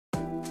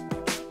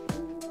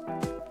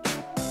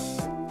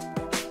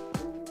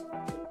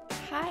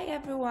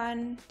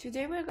everyone!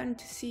 Today we're going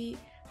to see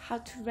how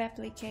to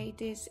replicate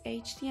this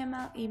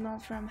HTML email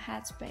from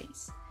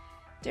Headspace.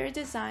 Their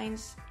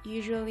designs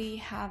usually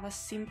have a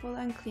simple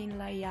and clean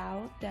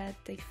layout that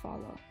they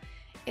follow.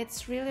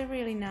 It's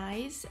really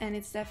nice and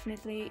it's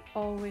definitely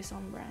always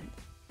on brand.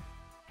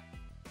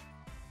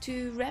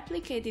 To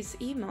replicate this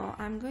email,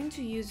 I'm going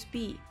to use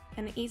Bee,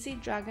 an easy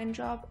drag and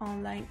drop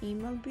online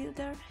email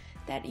builder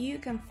that you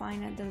can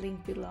find at the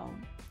link below.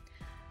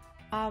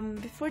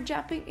 Before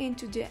jumping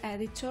into the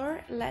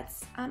editor,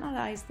 let's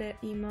analyze the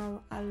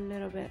email a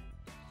little bit.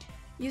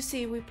 You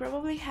see, we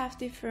probably have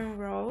different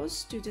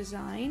rows to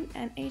design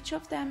and each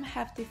of them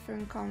have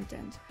different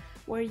content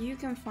where you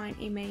can find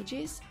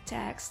images,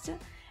 text,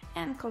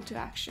 and call to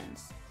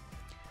actions.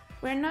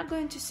 We're not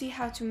going to see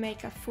how to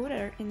make a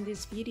footer in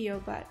this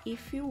video, but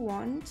if you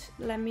want,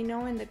 let me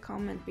know in the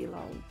comment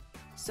below.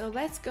 So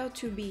let's go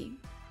to Bee.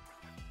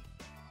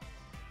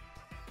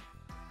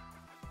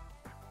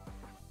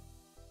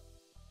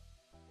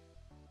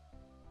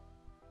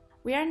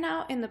 We are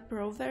now in the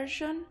Pro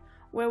version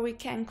where we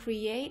can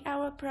create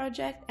our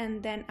project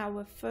and then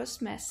our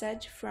first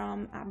message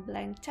from a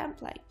blank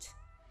template.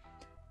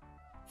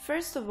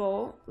 First of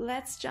all,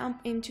 let's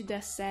jump into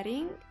the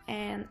setting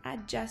and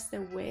adjust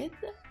the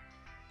width,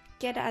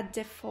 get a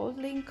default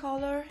link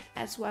color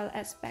as well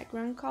as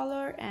background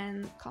color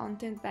and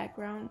content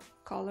background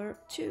color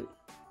too.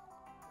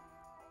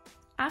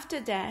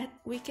 After that,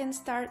 we can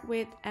start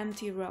with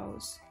empty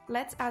rows.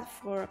 Let's add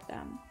 4 of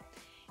them.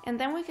 And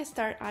then we can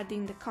start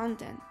adding the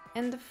content.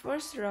 In the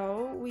first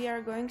row, we are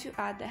going to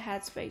add the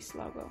Headspace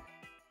logo.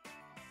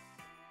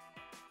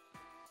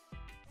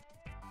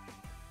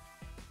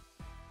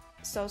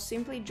 So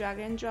simply drag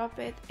and drop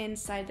it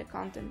inside the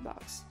content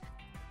box.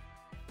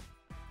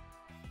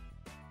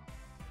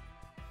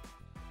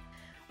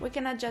 We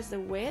can adjust the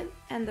width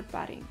and the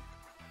padding.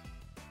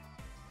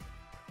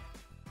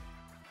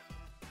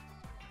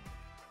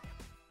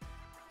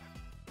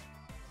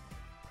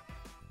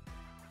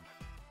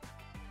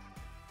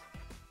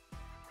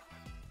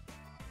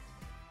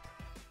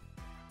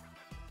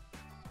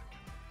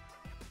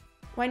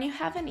 When you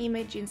have an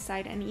image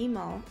inside an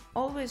email,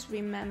 always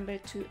remember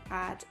to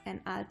add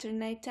an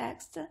alternate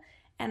text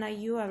and a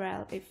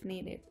URL if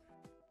needed.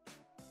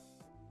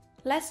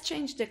 Let's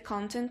change the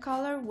content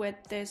color with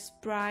this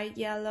bright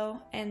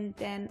yellow and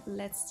then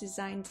let's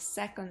design the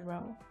second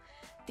row.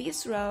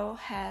 This row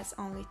has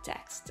only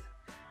text.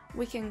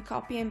 We can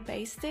copy and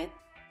paste it.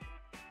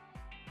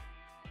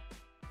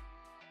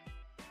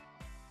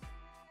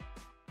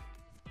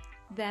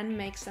 Then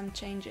make some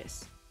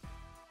changes.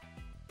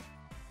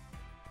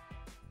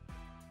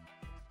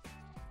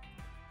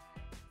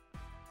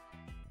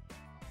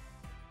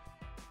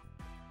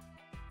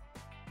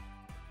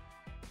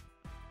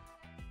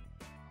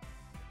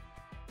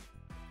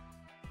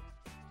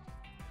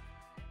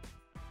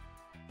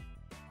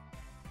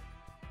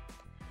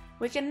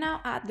 We can now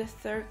add the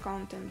third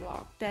content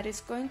block that is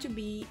going to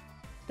be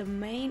the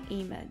main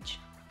image.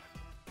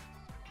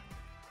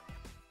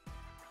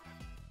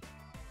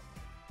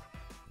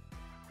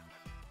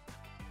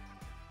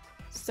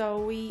 So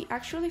we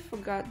actually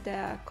forgot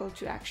the call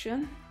to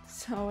action,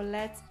 so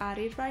let's add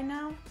it right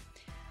now.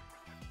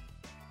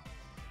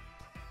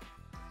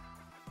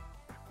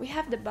 We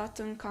have the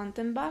bottom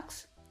content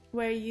box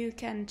where you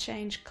can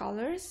change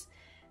colors,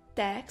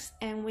 text,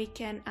 and we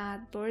can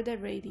add border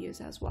radius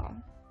as well.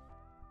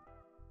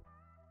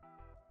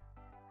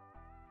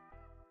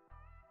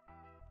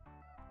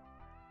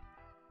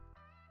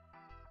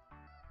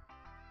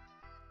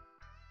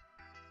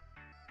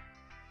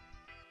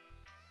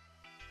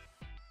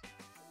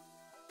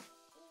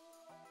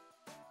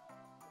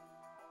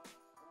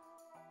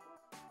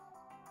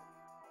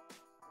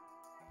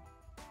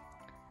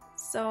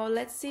 So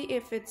let's see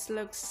if it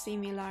looks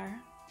similar.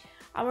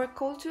 Our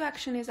call to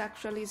action is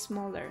actually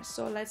smaller,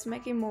 so let's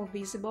make it more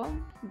visible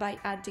by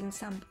adding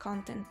some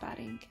content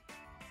padding.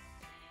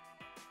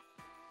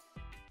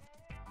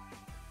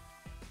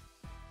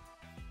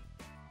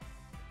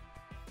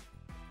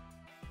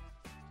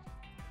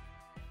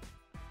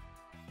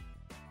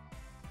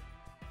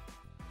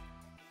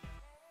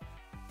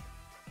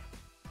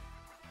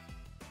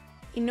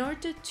 In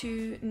order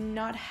to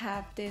not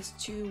have these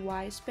 2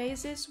 white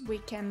spaces, we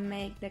can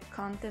make the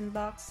content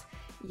box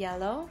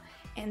yellow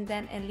and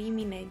then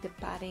eliminate the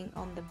padding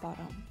on the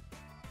bottom.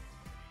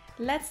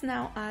 Let's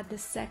now add the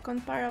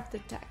second part of the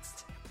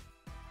text.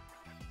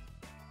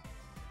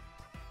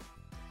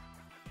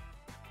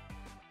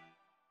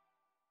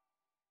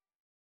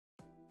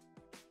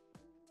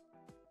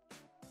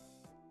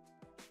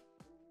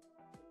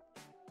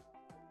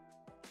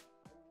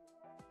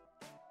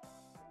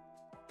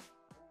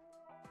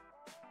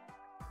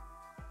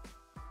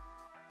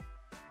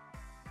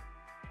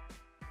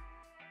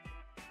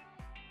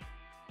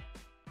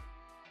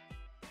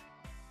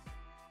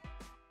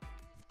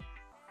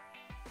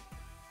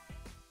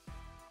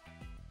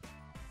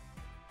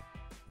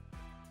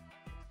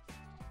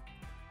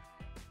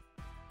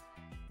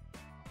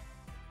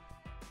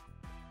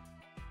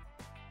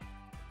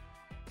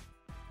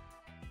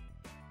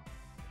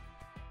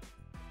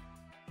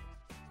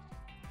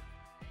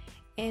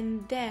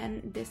 and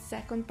then the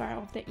second part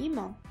of the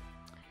email.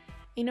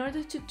 In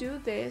order to do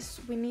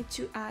this, we need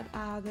to add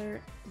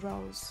other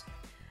rows,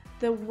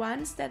 the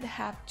ones that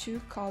have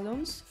 2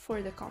 columns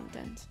for the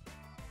content.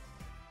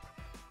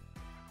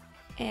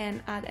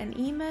 And add an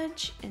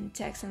image and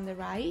text on the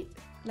right.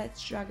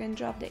 Let's drag and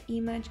drop the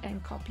image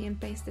and copy and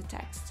paste the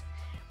text.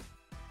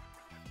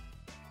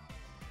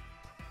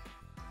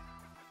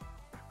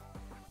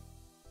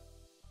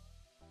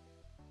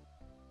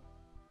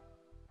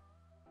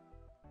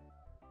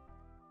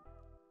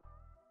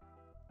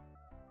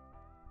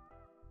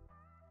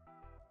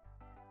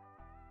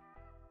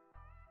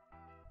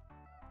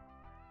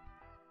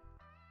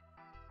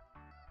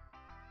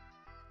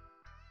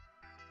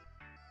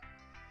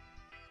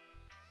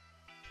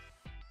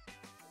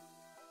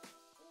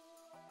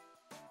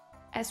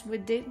 As we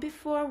did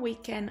before, we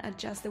can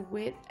adjust the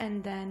width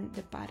and then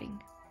the padding.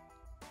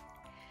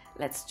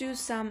 Let's do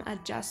some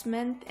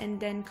adjustment and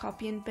then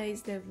copy and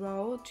paste the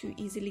row to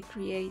easily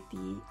create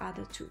the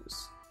other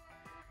tools.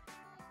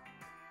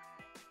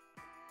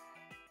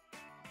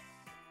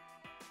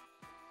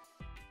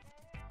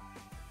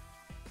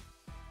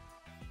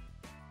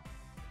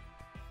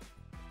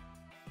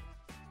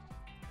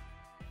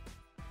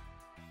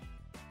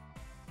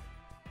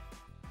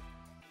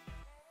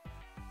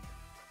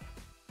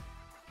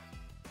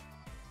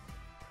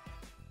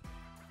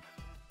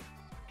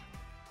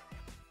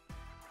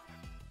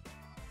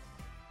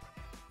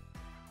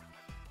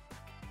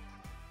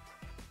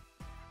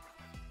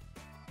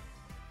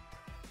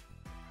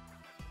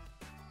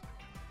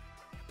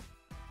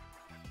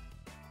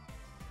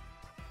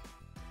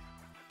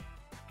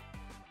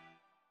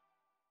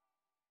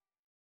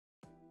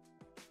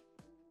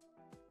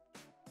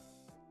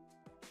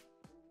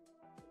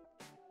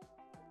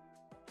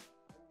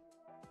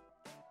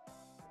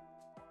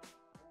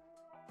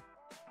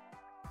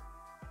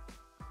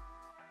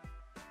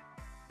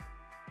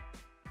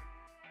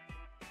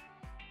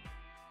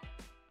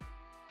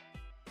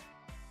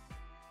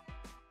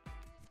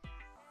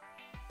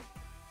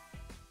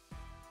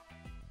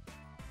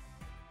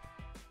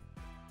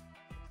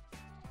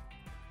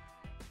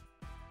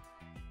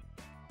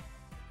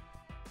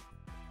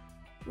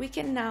 We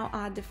can now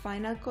add the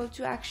final call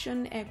to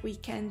action, and we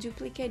can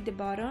duplicate the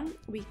button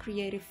we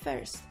created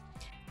first.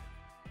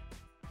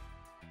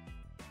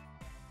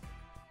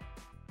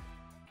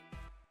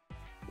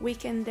 We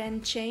can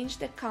then change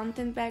the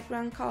content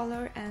background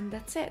color, and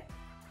that's it.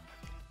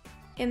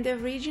 In the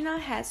original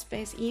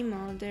headspace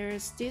email,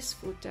 there's this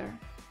footer.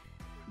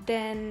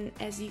 Then,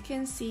 as you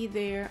can see,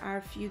 there are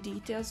a few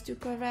details to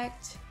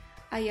correct.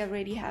 I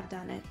already have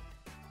done it.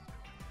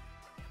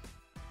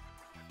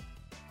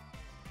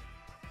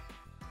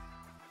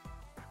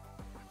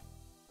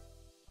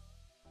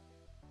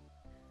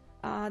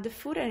 The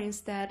footer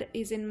instead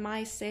is in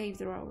my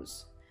saved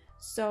rows,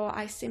 so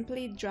I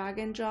simply drag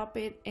and drop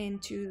it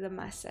into the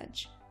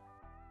message.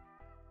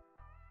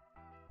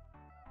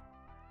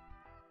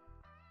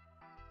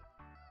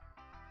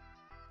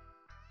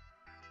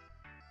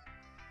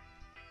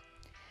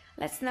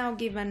 Let's now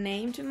give a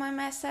name to my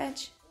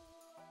message.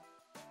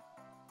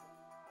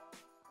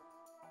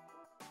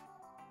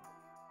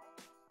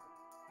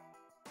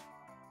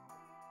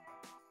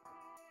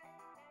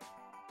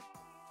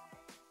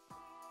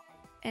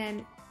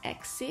 And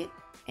exit,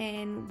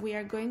 and we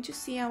are going to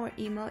see our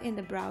email in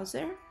the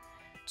browser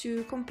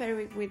to compare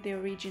it with the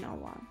original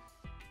one.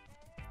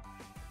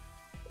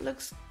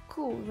 Looks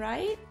cool,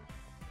 right?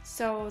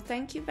 So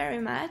thank you very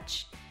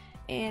much,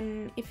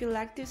 and if you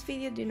like this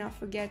video, do not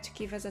forget to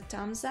give us a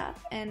thumbs up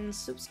and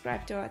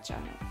subscribe to our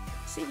channel.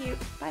 See you,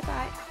 bye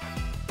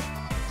bye.